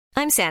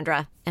I'm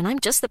Sandra, and I'm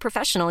just the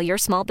professional your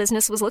small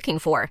business was looking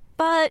for.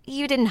 But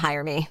you didn't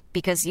hire me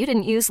because you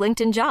didn't use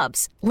LinkedIn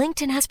Jobs.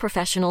 LinkedIn has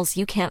professionals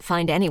you can't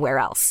find anywhere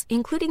else,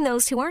 including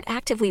those who aren't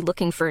actively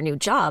looking for a new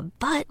job,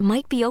 but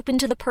might be open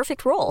to the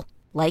perfect role,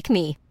 like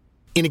me.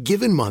 In a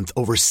given month,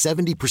 over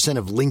 70%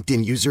 of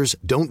LinkedIn users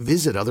don't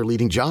visit other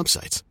leading job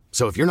sites.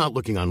 So if you're not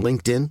looking on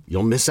LinkedIn,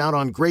 you'll miss out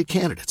on great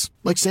candidates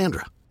like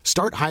Sandra.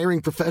 Start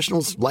hiring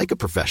professionals like a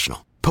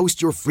professional.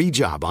 Post your free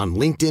job on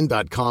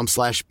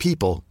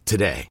linkedin.com/people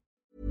today.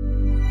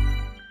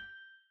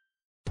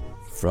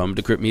 From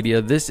Decrypt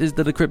Media, this is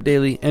the Decrypt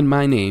Daily, and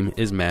my name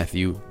is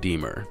Matthew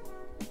Deemer.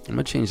 I'm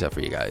going to change that for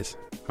you guys.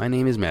 My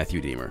name is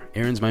Matthew Deemer.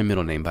 Aaron's my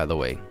middle name, by the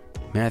way.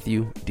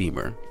 Matthew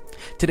Deemer.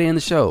 Today on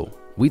the show,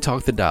 we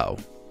talk the DAO.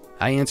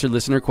 I answer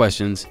listener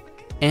questions,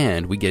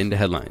 and we get into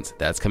headlines.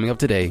 That's coming up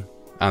today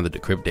on the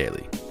Decrypt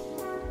Daily.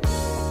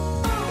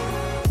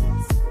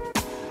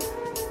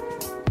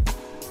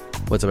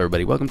 What's up,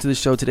 everybody? Welcome to the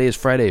show. Today is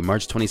Friday,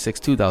 March 26,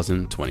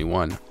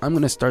 2021. I'm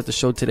going to start the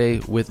show today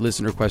with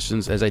listener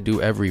questions, as I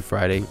do every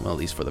Friday, well, at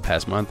least for the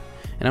past month.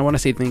 And I want to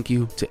say thank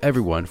you to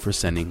everyone for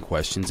sending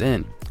questions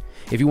in.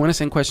 If you want to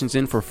send questions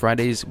in for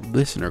Friday's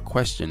listener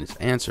questions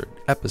answered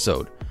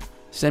episode,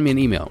 send me an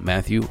email,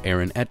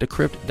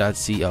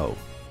 matthewaaron@decrypt.co.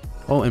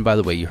 Oh, and by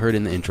the way, you heard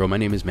in the intro, my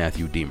name is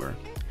Matthew Deemer.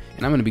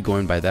 And I'm going to be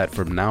going by that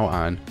from now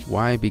on.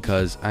 Why?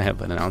 Because I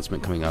have an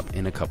announcement coming up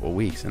in a couple of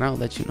weeks, and I'll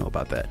let you know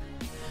about that.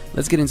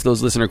 Let's get into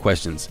those listener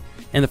questions.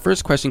 And the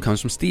first question comes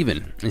from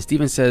Steven. And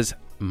Steven says,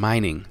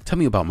 mining. Tell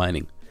me about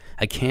mining.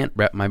 I can't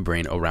wrap my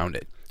brain around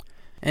it.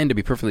 And to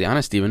be perfectly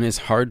honest, Steven, it's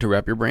hard to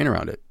wrap your brain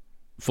around it.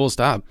 Full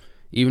stop.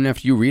 Even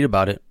after you read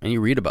about it, and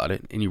you read about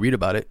it, and you read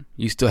about it,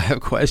 you still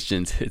have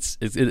questions.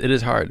 It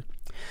is hard.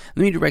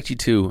 Let me direct you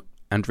to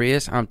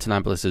Andreas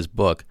Antonopoulos'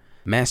 book,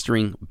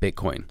 Mastering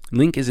Bitcoin.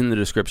 Link is in the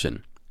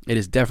description. It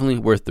is definitely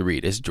worth the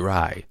read. It's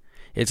dry.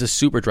 It's a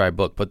super dry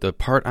book, but the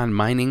part on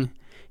mining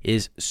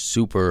is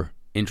super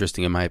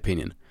interesting in my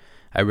opinion.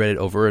 I read it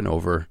over and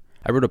over.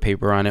 I wrote a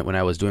paper on it when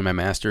I was doing my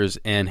master's,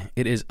 and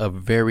it is a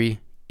very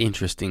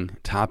interesting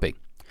topic.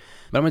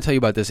 But I'm going to tell you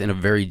about this in a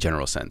very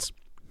general sense.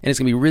 And it's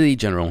going to be really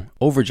general,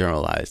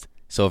 overgeneralized.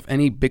 So if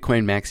any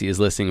Bitcoin maxi is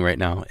listening right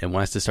now and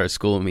wants to start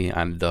schooling me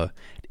on the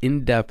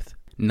in-depth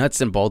nuts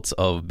and bolts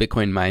of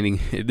Bitcoin mining,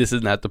 this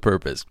is not the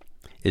purpose.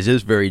 It's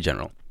just very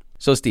general.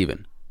 So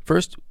Steven,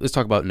 first let's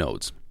talk about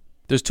nodes.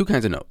 There's two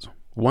kinds of nodes.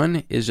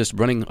 One is just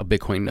running a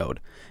Bitcoin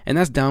node, and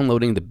that's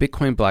downloading the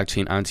Bitcoin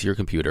blockchain onto your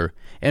computer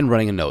and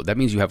running a node. That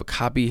means you have a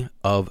copy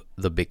of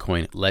the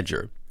Bitcoin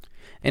ledger,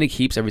 and it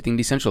keeps everything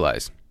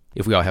decentralized.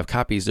 If we all have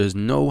copies, there's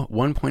no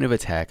one point of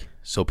attack,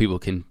 so people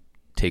can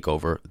take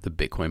over the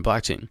Bitcoin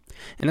blockchain.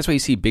 And that's why you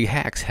see big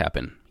hacks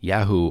happen.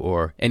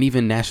 Yahoo and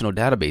even national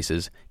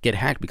databases get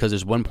hacked because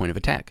there's one point of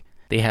attack.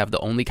 They have the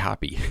only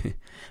copy.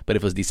 But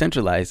if it was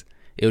decentralized,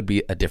 it would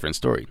be a different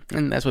story.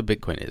 And that's what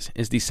Bitcoin is.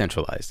 It's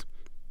decentralized.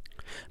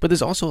 But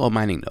there's also a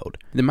mining node.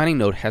 The mining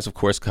node has, of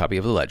course, a copy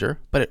of the ledger,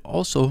 but it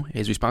also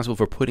is responsible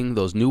for putting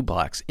those new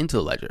blocks into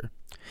the ledger.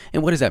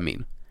 And what does that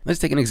mean? Let's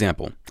take an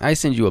example. I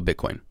send you a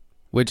Bitcoin,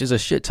 which is a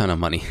shit ton of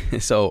money.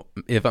 So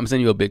if I'm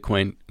sending you a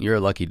Bitcoin, you're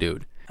a lucky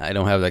dude. I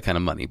don't have that kind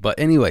of money. But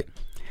anyway,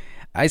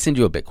 I send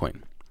you a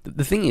Bitcoin.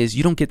 The thing is,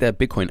 you don't get that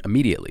Bitcoin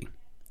immediately.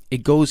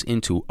 It goes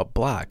into a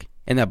block,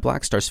 and that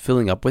block starts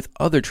filling up with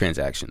other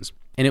transactions.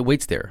 And it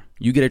waits there.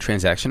 You get a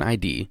transaction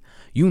ID.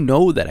 You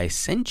know that I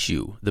sent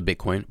you the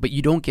Bitcoin, but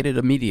you don't get it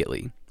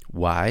immediately.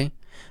 Why?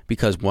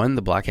 Because one,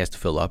 the block has to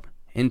fill up.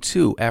 And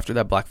two, after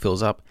that block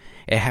fills up,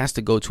 it has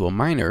to go to a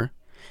miner,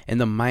 and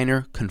the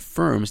miner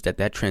confirms that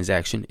that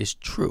transaction is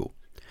true.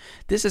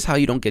 This is how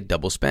you don't get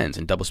double spends.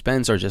 And double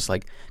spends are just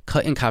like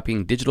cut and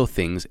copying digital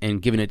things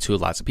and giving it to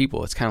lots of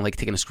people. It's kind of like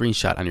taking a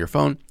screenshot on your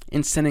phone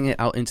and sending it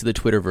out into the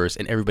Twitterverse,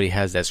 and everybody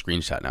has that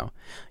screenshot now.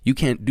 You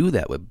can't do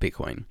that with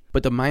Bitcoin.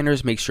 But the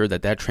miners make sure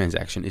that that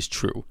transaction is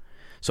true.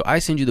 So I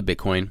send you the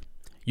Bitcoin,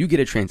 you get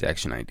a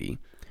transaction ID.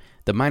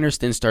 The miners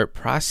then start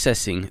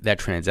processing that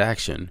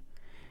transaction,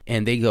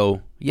 and they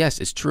go, yes,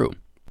 it's true.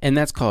 And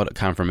that's called a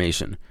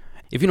confirmation.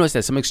 If you notice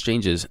that some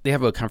exchanges, they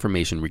have a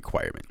confirmation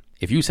requirement.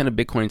 If you send a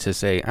Bitcoin to,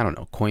 say, I don't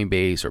know,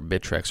 Coinbase or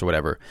Bittrex or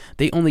whatever,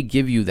 they only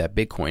give you that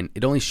Bitcoin.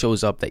 It only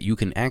shows up that you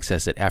can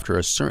access it after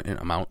a certain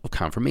amount of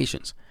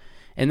confirmations.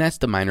 And that's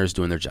the miners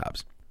doing their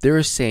jobs.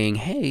 They're saying,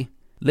 hey,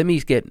 let me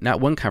get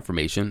not one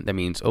confirmation. That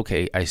means,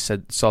 okay, I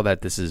saw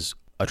that this is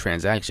a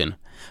transaction.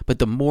 But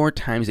the more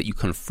times that you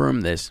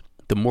confirm this,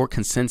 the more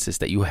consensus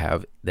that you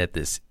have that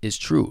this is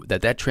true,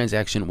 that that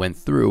transaction went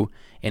through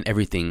and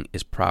everything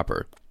is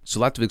proper. So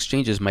lots of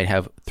exchanges might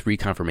have 3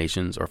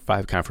 confirmations or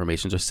 5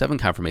 confirmations or 7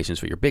 confirmations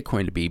for your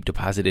Bitcoin to be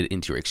deposited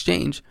into your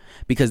exchange,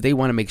 because they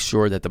want to make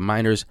sure that the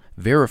miners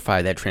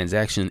verify that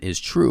transaction is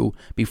true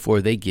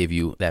before they give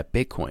you that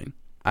Bitcoin.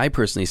 I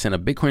personally sent a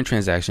Bitcoin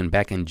transaction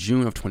back in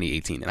June of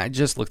 2018, and I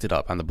just looked it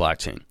up on the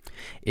blockchain.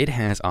 It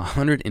has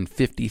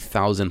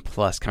 150,000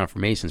 plus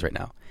confirmations right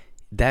now.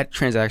 That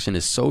transaction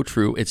is so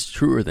true, it's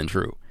truer than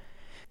true.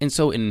 And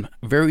so in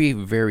very,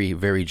 very,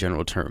 very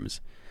general terms,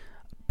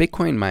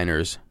 Bitcoin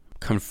miners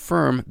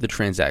confirm the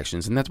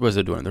transactions. And that's what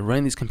they're doing. They're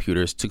running these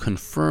computers to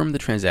confirm the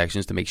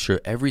transactions to make sure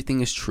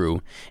everything is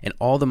true. And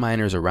all the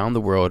miners around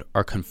the world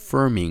are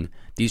confirming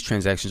these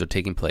transactions are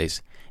taking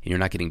place. And you're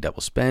not getting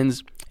double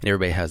spends. And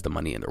everybody has the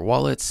money in their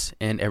wallets.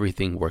 And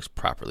everything works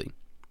properly.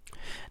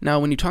 Now,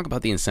 when you talk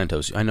about the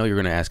incentives, I know you're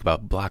going to ask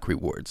about block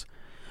rewards.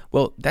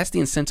 Well, that's the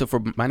incentive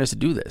for miners to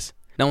do this.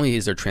 Not only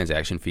is there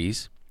transaction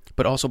fees,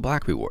 but also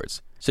block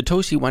rewards.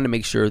 Satoshi wanted to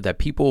make sure that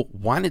people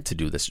wanted to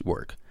do this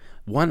work,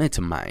 wanted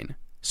to mine.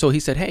 So he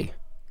said, hey,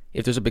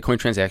 if there's a Bitcoin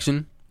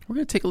transaction, we're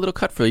going to take a little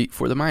cut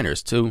for the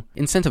miners to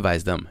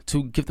incentivize them,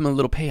 to give them a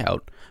little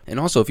payout. And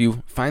also, if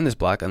you find this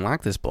block,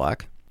 unlock this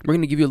block, we're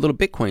going to give you a little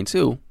Bitcoin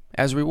too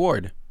as a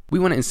reward. We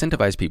want to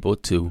incentivize people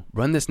to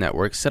run this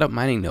network, set up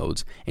mining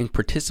nodes, and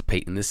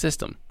participate in the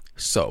system.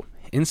 So,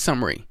 in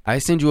summary, I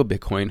send you a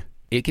Bitcoin,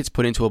 it gets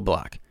put into a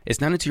block. It's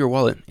not into your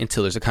wallet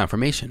until there's a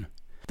confirmation.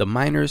 The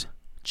miners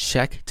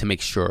check to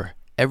make sure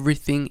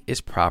everything is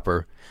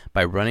proper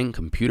by running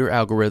computer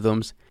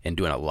algorithms and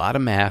doing a lot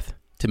of math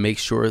to make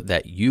sure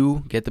that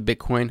you get the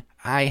Bitcoin,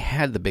 I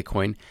had the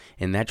Bitcoin,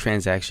 and that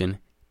transaction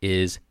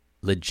is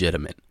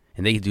legitimate.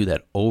 And they do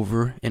that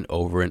over and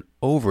over and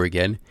over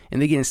again,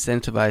 and they get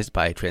incentivized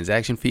by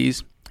transaction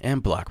fees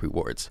and block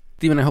rewards.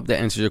 Steven, I hope that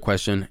answers your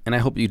question, and I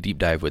hope you deep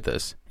dive with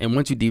this. And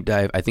once you deep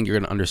dive, I think you're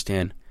going to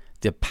understand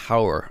the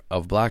power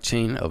of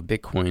blockchain, of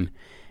Bitcoin,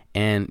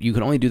 and you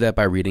can only do that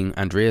by reading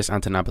Andreas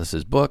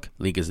Antonopoulos' book.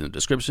 Link is in the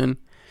description.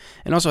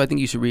 And also, I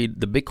think you should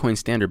read The Bitcoin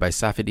Standard by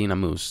Saifedean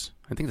Ammous.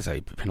 I think that's how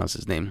you pronounce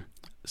his name.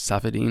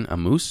 Saifedean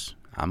Ammous?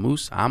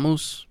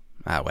 Ammous?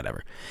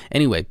 Whatever.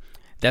 Anyway,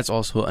 that's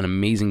also an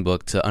amazing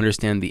book to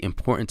understand the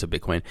importance of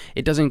Bitcoin.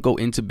 It doesn't go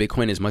into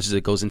Bitcoin as much as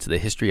it goes into the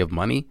history of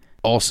money.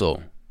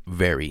 Also,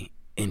 very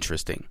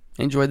interesting.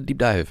 Enjoy the deep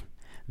dive.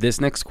 This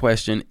next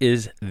question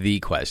is the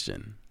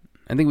question.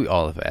 I think we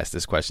all have asked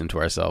this question to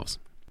ourselves.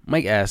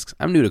 Mike asks,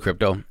 I'm new to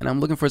crypto and I'm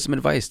looking for some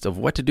advice of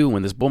what to do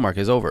when this bull market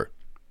is over.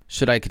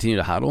 Should I continue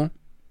to hodl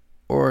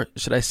or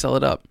should I sell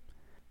it up?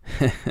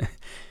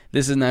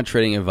 This is not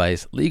trading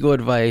advice, legal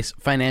advice,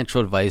 financial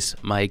advice,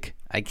 Mike.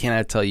 I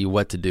cannot tell you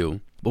what to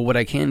do. But what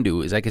I can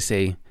do is I can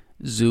say,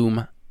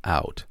 zoom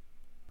out.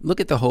 Look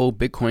at the whole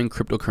Bitcoin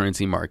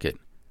cryptocurrency market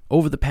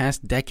over the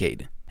past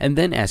decade and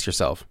then ask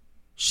yourself,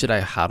 should I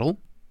hodl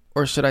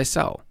or should I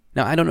sell?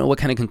 Now, I don't know what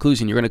kind of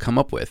conclusion you're going to come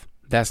up with.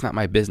 That's not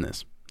my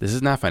business. This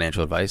is not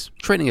financial advice,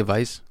 trading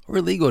advice,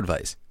 or legal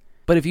advice.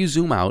 But if you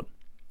zoom out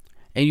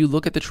and you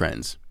look at the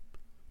trends,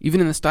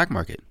 even in the stock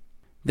market,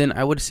 then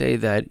I would say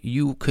that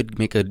you could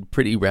make a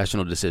pretty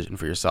rational decision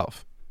for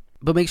yourself.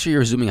 But make sure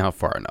you're zooming out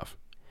far enough.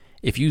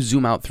 If you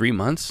zoom out 3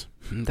 months,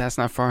 that's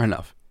not far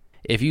enough.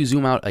 If you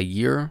zoom out a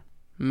year,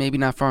 maybe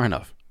not far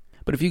enough.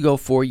 But if you go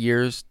 4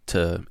 years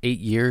to 8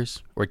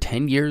 years or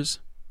 10 years,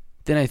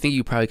 then I think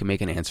you probably can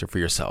make an answer for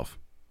yourself.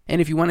 And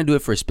if you want to do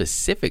it for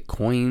specific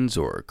coins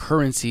or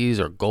currencies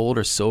or gold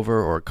or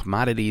silver or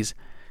commodities,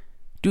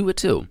 do it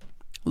too.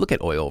 Look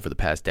at oil over the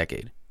past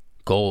decade.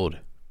 Gold,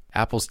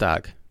 Apple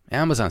stock,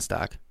 Amazon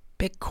stock,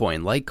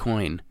 Bitcoin,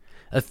 Litecoin,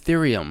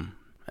 Ethereum,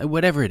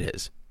 whatever it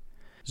is.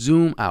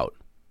 Zoom out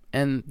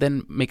and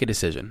then make a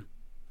decision.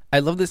 I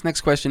love this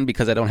next question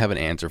because I don't have an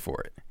answer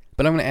for it,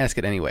 but I'm going to ask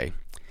it anyway.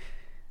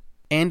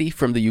 Andy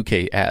from the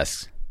UK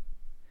asks,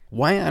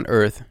 why on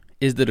earth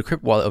is the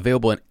Decrypt wallet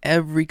available in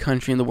every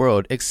country in the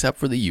world except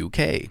for the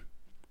UK?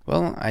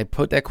 Well, I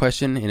put that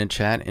question in a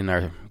chat in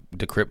our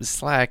Decrypt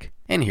Slack,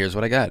 and here's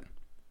what I got.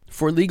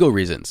 For legal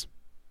reasons,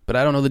 but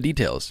I don't know the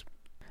details.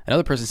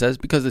 Another person says,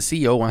 because the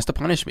CEO wants to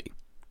punish me.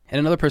 And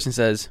another person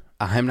says,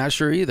 I'm not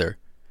sure either,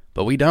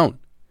 but we don't.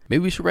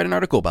 Maybe we should write an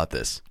article about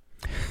this.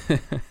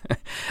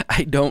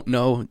 I don't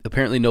know.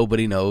 Apparently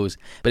nobody knows,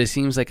 but it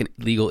seems like a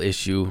legal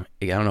issue.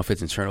 I don't know if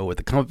it's internal with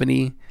the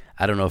company.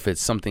 I don't know if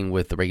it's something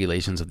with the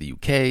regulations of the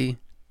UK.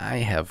 I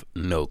have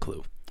no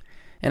clue.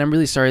 And I'm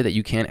really sorry that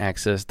you can't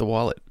access the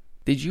wallet.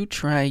 Did you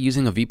try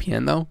using a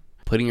VPN though?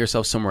 Putting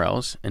yourself somewhere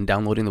else and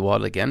downloading the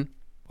wallet again?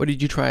 Or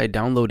did you try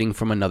downloading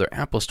from another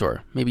Apple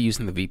store? Maybe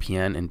using the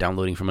VPN and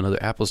downloading from another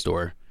Apple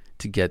store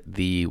to get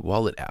the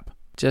wallet app.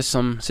 Just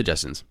some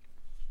suggestions.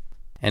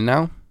 And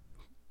now,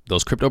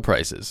 those crypto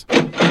prices.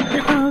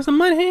 Here comes the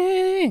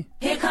money.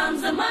 Here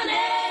comes the money.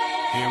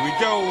 Here we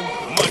go.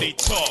 Money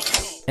talk.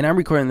 And I'm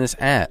recording this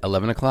at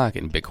 11 o'clock,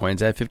 and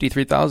Bitcoin's at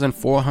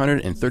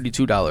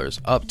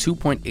 $53,432, up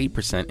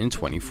 2.8% in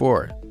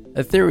 24.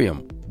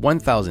 Ethereum,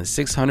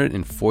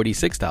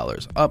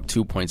 $1,646, up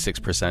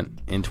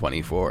 2.6% in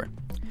 24.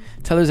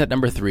 Tether's at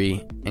number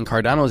 3, and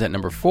Cardano's at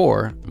number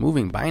 4,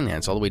 moving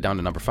Binance all the way down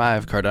to number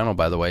 5. Cardano,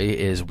 by the way,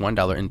 is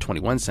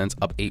 $1.21,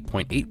 up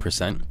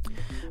 8.8%.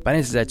 Binance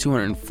is at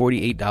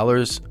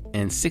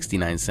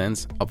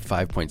 $248.69, up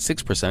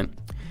 5.6%.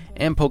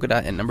 And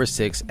Polkadot at number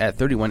 6 at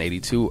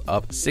 $31.82,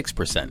 up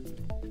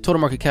 6%. Total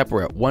market cap,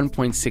 we're at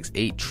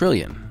 $1.68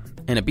 trillion,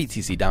 and a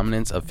BTC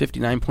dominance of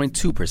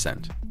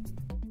 59.2%.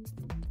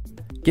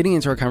 Getting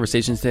into our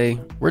conversation today,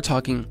 we're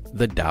talking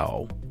the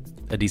DAO,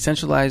 a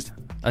decentralized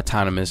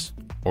autonomous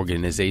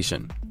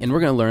organization. And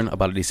we're going to learn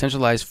about a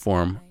decentralized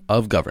form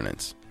of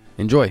governance.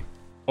 Enjoy.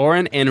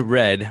 Oren and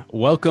Red,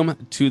 welcome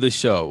to the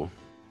show.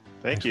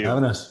 Thanks for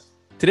having us.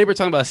 Today we're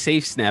talking about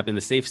SafeSnap and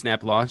the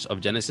SafeSnap launch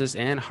of Genesis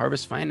and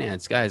Harvest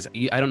Finance. Guys,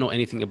 I don't know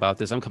anything about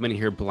this. I'm coming in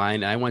here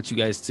blind, and I want you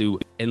guys to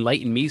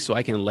enlighten me so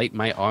I can enlighten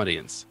my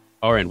audience.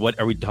 Oren, what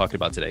are we talking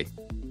about today?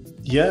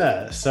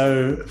 Yeah,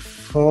 so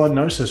for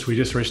Gnosis, we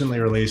just recently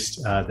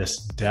released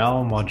this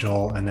DAO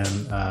module and then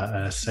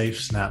a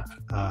SafeSnap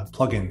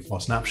plugin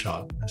for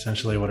Snapshot.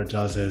 Essentially what it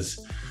does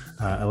is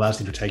allows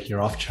you to take your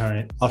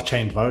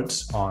off-chain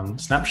votes on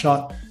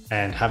Snapshot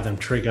and have them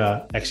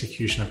trigger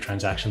execution of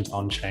transactions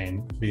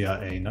on-chain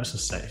via a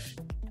Gnosis safe.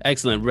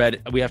 Excellent.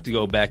 Red, we have to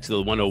go back to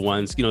the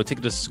 101s. Take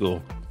it to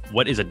school.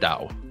 What is a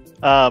DAO?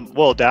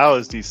 Well, DAO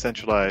is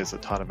decentralized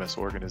autonomous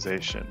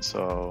organization.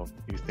 So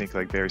you think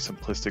like very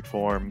simplistic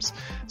forms.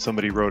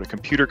 Somebody wrote a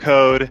computer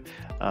code,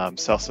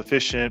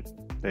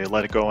 self-sufficient. They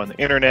let it go on the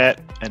internet,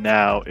 and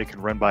now it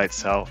can run by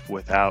itself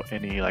without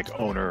any like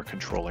owner or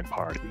controlling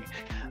party.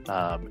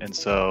 And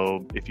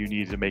so if you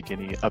need to make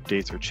any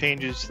updates or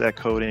changes to that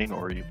coding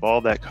or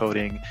evolve that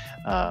coding,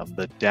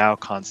 the DAO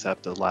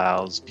concept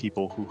allows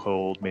people who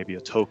hold maybe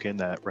a token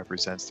that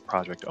represents the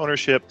project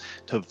ownership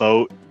to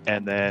vote.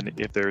 And then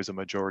if there's a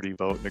majority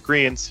vote in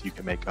agreement, you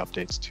can make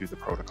updates to the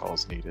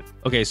protocols needed.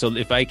 Okay, so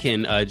if I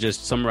can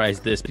just summarize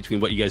this between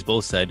what you guys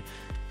both said,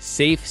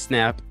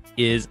 SafeSnap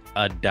is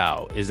a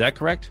DAO. Is that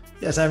correct?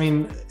 Yes, I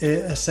mean,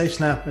 a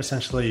SafeSnap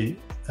essentially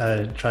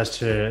tries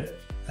to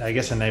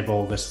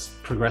enable this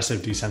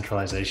progressive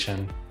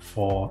decentralization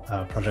for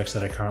projects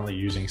that are currently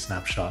using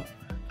Snapshot.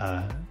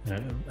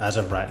 As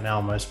of right now,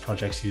 most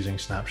projects using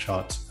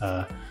Snapshot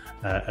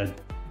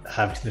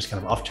have this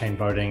kind of off-chain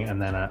voting and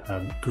then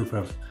a group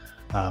of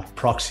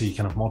proxy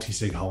kind of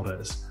multi-sig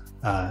holders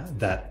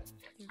that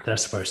are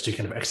supposed to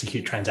kind of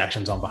execute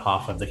transactions on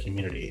behalf of the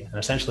community. And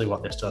essentially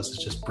what this does is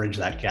just bridge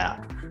that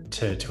gap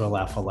to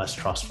allow for less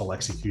trustful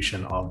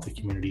execution of the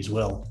community's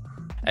will.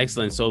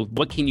 Excellent. So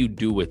what can you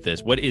do with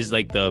this? What is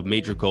like the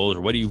major goals,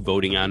 or what are you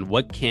voting on?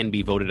 What can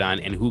be voted on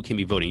and who can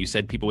be voting? You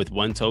said people with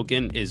one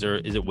token. Is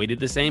it weighted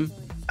the same?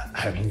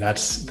 I mean,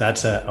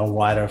 that's a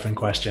wide open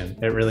question.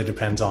 It really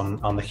depends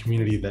on the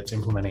community that's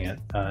implementing it.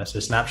 So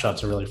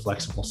Snapshot's a really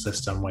flexible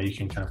system where you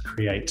can kind of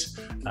create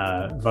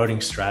voting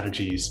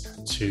strategies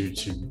to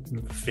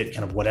fit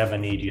kind of whatever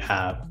need you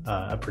have.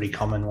 A pretty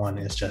common one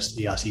is just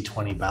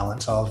ERC20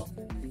 balance of,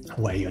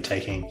 where you're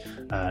taking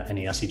an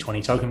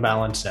ERC20 token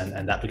balance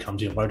and that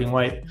becomes your voting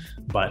weight.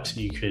 But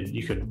you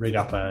could rig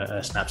up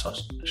a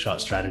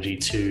snapshot strategy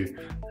to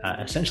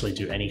essentially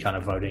do any kind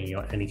of voting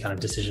or any kind of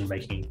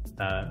decision-making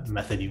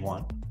method you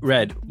want.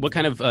 Red, what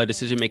kind of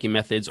decision-making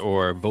methods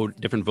or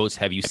different votes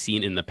have you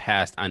seen in the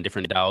past on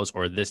different DAOs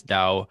or this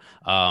DAO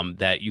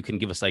that you can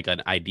give us like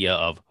an idea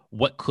of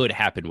what could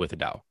happen with a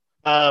DAO?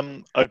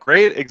 A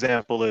great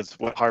example is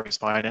what Harvest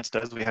Finance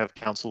does. We have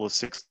Council of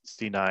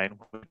 69,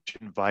 which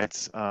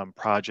invites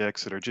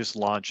projects that are just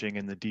launching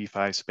in the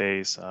DeFi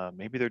space.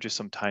 Maybe they're just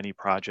some tiny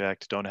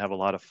project, don't have a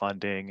lot of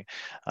funding,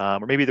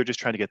 or maybe they're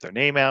just trying to get their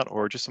name out,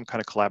 or just some kind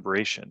of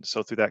collaboration.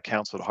 So through that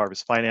Council of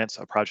Harvest Finance,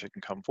 a project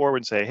can come forward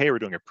and say, hey, we're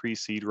doing a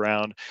pre-seed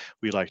round.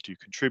 We'd like to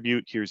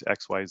contribute. Here's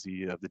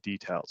XYZ of the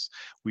details.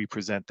 We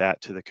present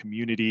that to the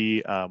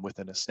community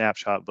within a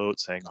snapshot vote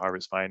saying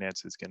Harvest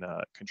Finance is going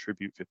to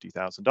contribute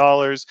 $50,000.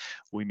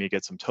 We may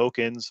get some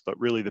tokens, but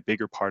really the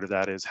bigger part of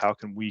that is how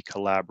can we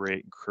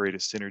collaborate and create a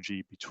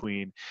synergy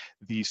between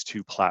these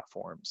two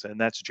platforms? And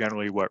that's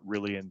generally what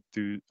really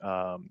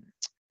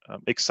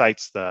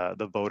excites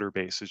the voter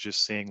base, is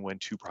just seeing when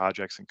two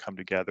projects can come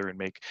together and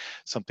make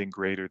something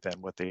greater than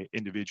what they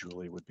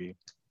individually would be.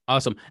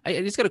 Awesome. I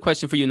just got a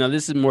question for you. Now,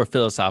 this is more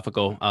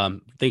philosophical.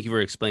 Thank you for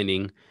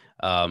explaining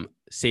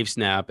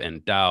SafeSnap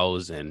and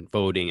DAOs and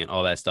voting and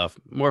all that stuff.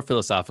 More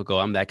philosophical.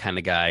 I'm that kind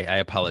of guy. I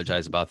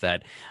apologize about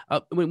that.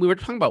 When we were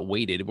talking about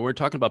weighted, when we're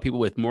talking about people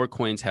with more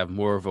coins have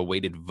more of a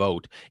weighted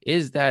vote,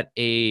 is that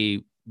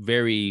a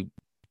very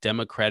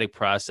democratic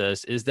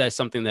process? Is that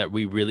something that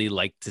we really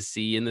like to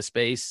see in the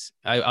space?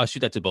 I'll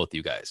shoot that to both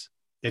you guys.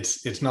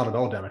 It's not at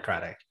all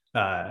democratic.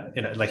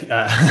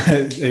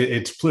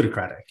 It's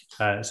plutocratic.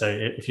 So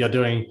if you're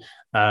doing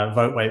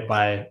vote weight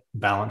by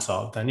balance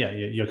of, then yeah,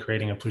 you're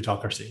creating a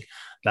plutocracy.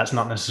 That's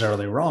not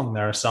necessarily wrong.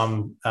 There are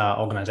some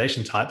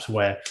organization types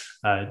where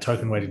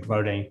token weighted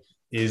voting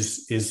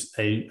is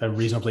a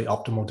reasonably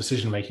optimal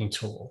decision-making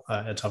tool.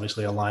 It's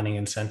obviously aligning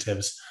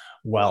incentives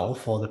well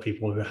for the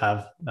people who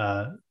have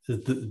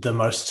the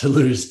most to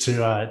lose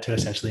to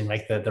essentially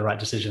make the right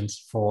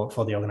decisions for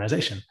the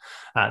organization.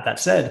 That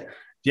said,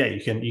 yeah,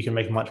 you can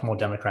make much more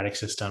democratic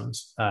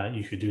systems.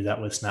 You could do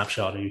that with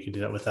Snapshot, or you could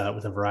do that with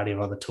a variety of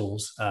other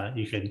tools.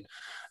 You could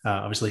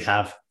obviously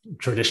have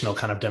traditional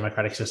kind of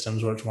democratic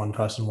systems where it's one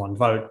person, one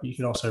vote. You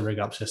could also rig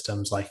up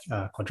systems like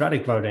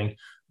quadratic voting,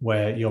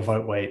 where your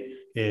vote weight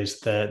is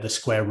the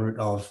square root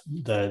of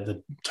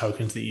the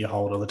tokens that you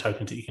hold or the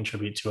tokens that you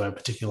contribute to a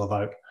particular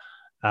vote.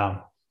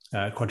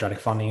 Quadratic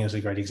funding is a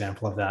great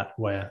example of that,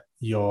 where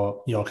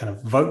your kind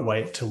of vote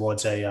weight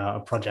towards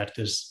a project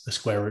is the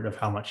square root of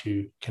how much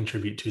you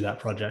contribute to that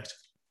project.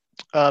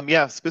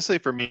 Yeah,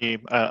 specifically for me,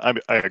 I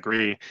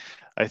agree.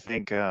 I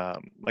think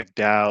like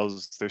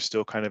DAOs, they're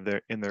still kind of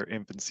in their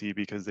infancy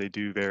because they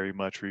do very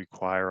much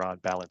require on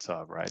balance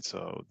of, right?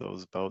 So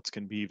those votes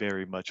can be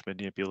very much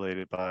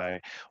manipulated by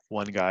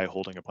one guy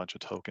holding a bunch of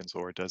tokens,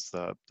 or does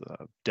the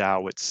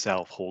DAO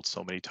itself hold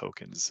so many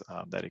tokens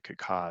that it could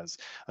cause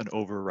an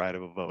override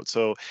of a vote?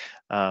 So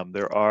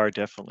there are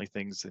definitely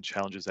things and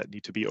challenges that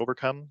need to be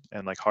overcome.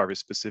 And like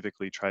Harvest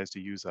specifically tries to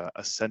use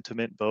a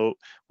sentiment vote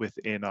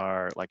within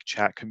our like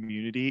chat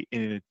community,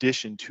 in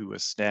addition to a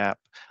snap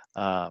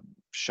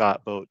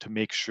shot vote, to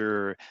make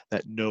sure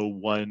that no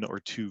one or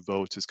two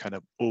votes is kind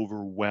of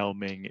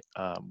overwhelming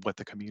what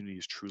the community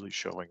is truly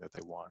showing that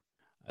they want.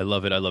 I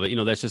love it. I love it.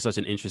 That's just such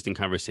an interesting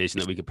conversation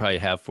that we could probably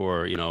have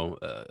for,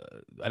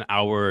 an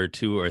hour or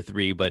two or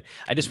three. But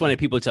I just wanted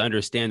people to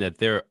understand that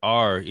there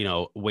are,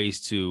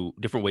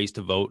 different ways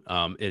to vote.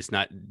 It's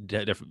not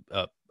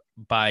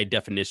by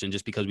definition,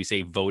 just because we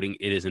say voting,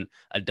 it isn't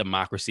a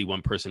democracy,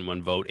 one person,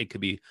 one vote. It could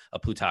be a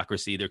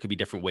plutocracy. There could be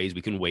different ways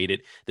we can weight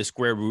it. The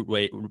square root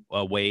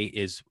way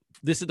is,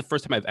 this is the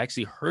first time I've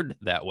actually heard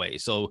that way.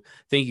 So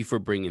thank you for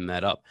bringing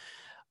that up.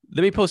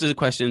 Let me pose this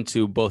question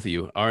to both of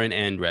you, Aaron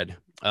and Red.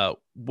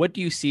 What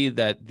do you see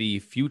that the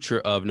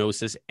future of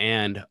Gnosis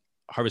and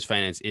Harvest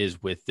Finance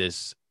is with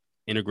this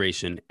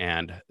integration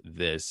and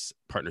this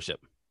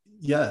partnership?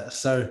 Yeah.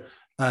 So,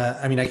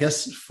 I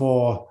guess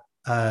for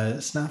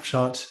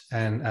Snapshot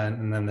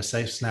and then the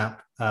Safe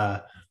Snap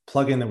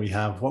plugin that we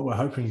have, what we're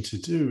hoping to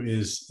do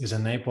is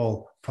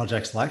enable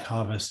projects like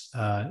Harvest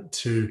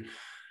to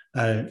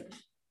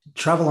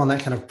travel on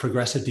that kind of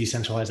progressive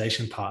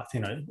decentralization path.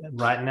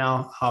 Right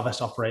now,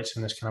 Harvest operates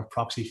in this kind of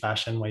proxy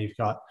fashion where you've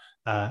got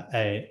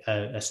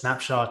a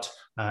snapshot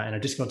and a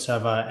Discord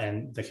server,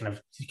 and the kind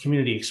of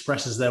community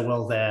expresses their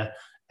will there,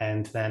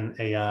 and then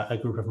a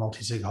group of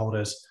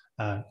multi-stakeholders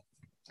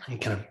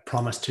kind of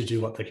promise to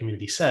do what the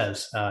community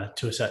says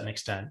to a certain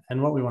extent.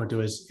 And what we want to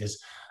do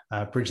is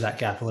bridge that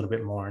gap a little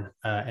bit more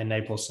and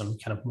enable some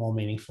kind of more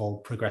meaningful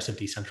progressive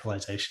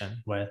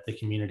decentralization, where the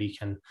community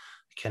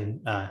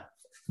can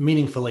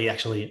meaningfully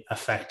actually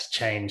affect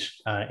change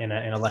in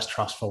a less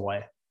trustful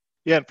way.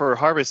 Yeah, and for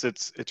Harvest,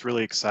 it's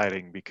really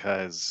exciting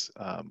because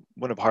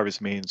one of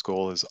Harvest's main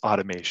goal is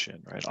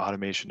automation, right?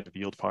 Automation of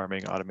yield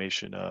farming,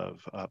 automation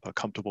of a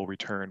comfortable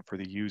return for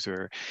the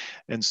user.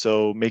 And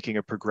so making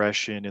a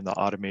progression in the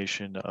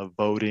automation of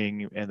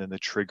voting and then the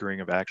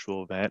triggering of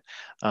actual event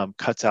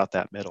cuts out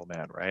that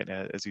middleman, right?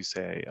 As you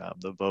say,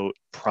 the vote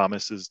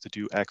promises to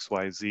do X,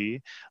 Y,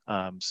 Z.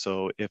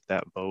 So if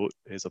that vote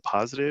is a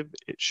positive,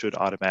 it should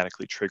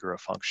automatically trigger a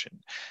function.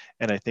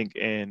 And I think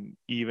in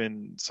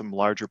even some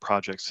larger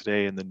projects today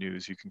in the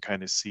news, you can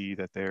kind of see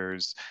that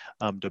there's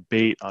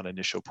debate on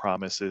initial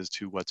promises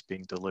to what's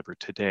being delivered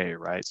today,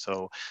 right?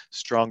 So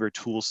stronger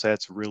tool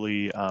sets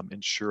really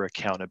ensure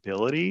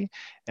accountability,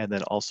 and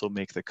then also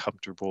make the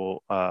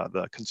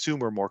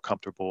consumer more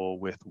comfortable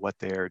with what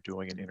they're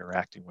doing and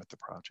interacting with the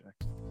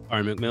project.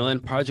 Aaron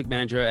McMillan, project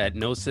manager at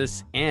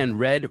Gnosis, and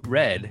Red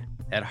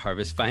at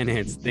Harvest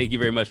Finance. Thank you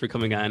very much for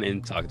coming on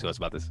and talking to us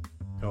about this.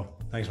 Cool.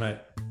 Thanks, mate.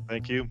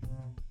 Thank you.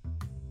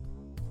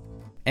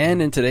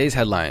 And in today's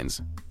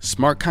headlines,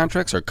 smart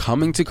contracts are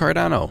coming to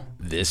Cardano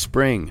this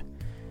spring.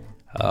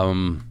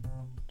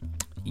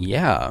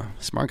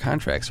 Smart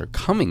contracts are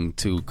coming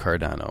to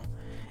Cardano.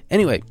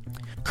 Anyway,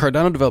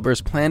 Cardano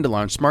developers plan to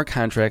launch smart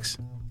contracts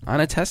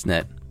on a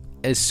testnet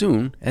as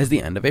soon as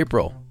the end of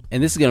April.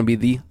 And this is going to be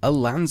the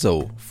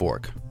Alonzo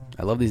fork.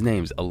 I love these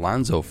names,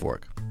 Alonzo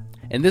fork.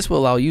 And this will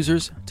allow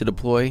users to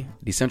deploy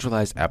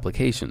decentralized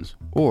applications,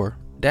 or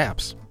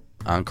dApps,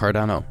 on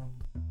Cardano.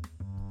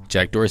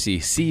 Jack Dorsey,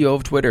 CEO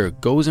of Twitter,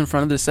 goes in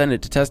front of the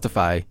Senate to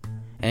testify,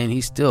 and he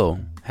still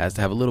has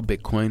to have a little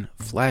Bitcoin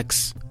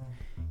flex.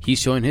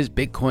 He's showing his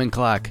Bitcoin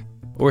clock,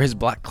 or his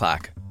block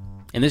clock,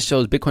 and this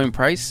shows Bitcoin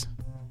price,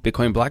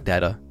 Bitcoin block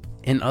data,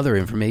 and other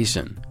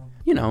information.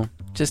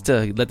 Just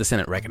to let the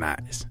Senate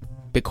recognize.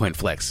 Bitcoin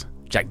flex,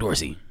 Jack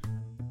Dorsey.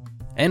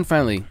 And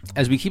finally,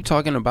 as we keep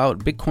talking about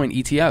Bitcoin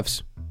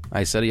ETFs,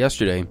 I said it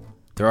yesterday,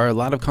 there are a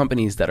lot of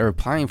companies that are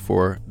applying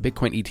for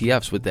Bitcoin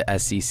ETFs with the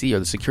SEC, or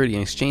the Security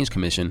and Exchange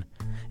Commission,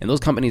 and those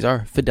companies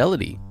are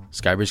Fidelity,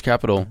 Skybridge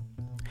Capital,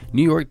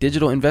 New York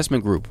Digital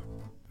Investment Group,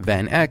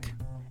 Van Eck,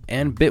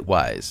 and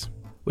Bitwise.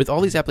 With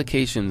all these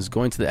applications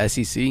going to the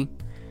SEC,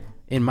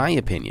 in my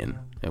opinion,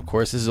 of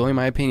course this is only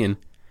my opinion,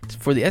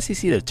 for the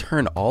SEC to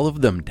turn all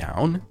of them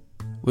down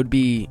would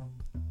be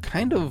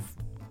kind of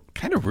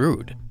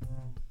rude.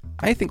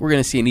 I think we're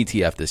going to see an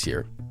ETF this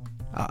year.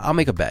 I'll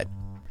make a bet.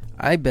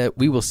 I bet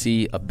we will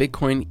see a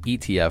Bitcoin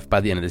ETF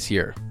by the end of this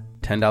year.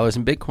 $10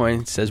 in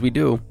Bitcoin says we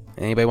do.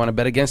 Anybody want to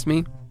bet against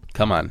me?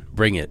 Come on,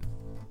 bring it.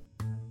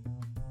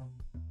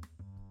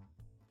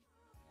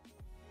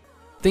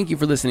 Thank you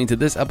for listening to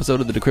this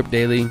episode of the Decrypt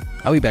Daily.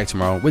 I'll be back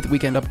tomorrow with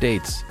weekend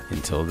updates.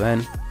 Until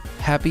then,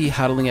 happy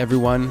hodling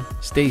everyone.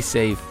 Stay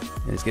safe.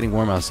 And it's getting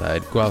warm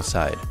outside. Go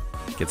outside.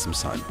 Get some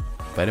sun.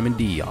 Vitamin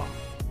D, y'all.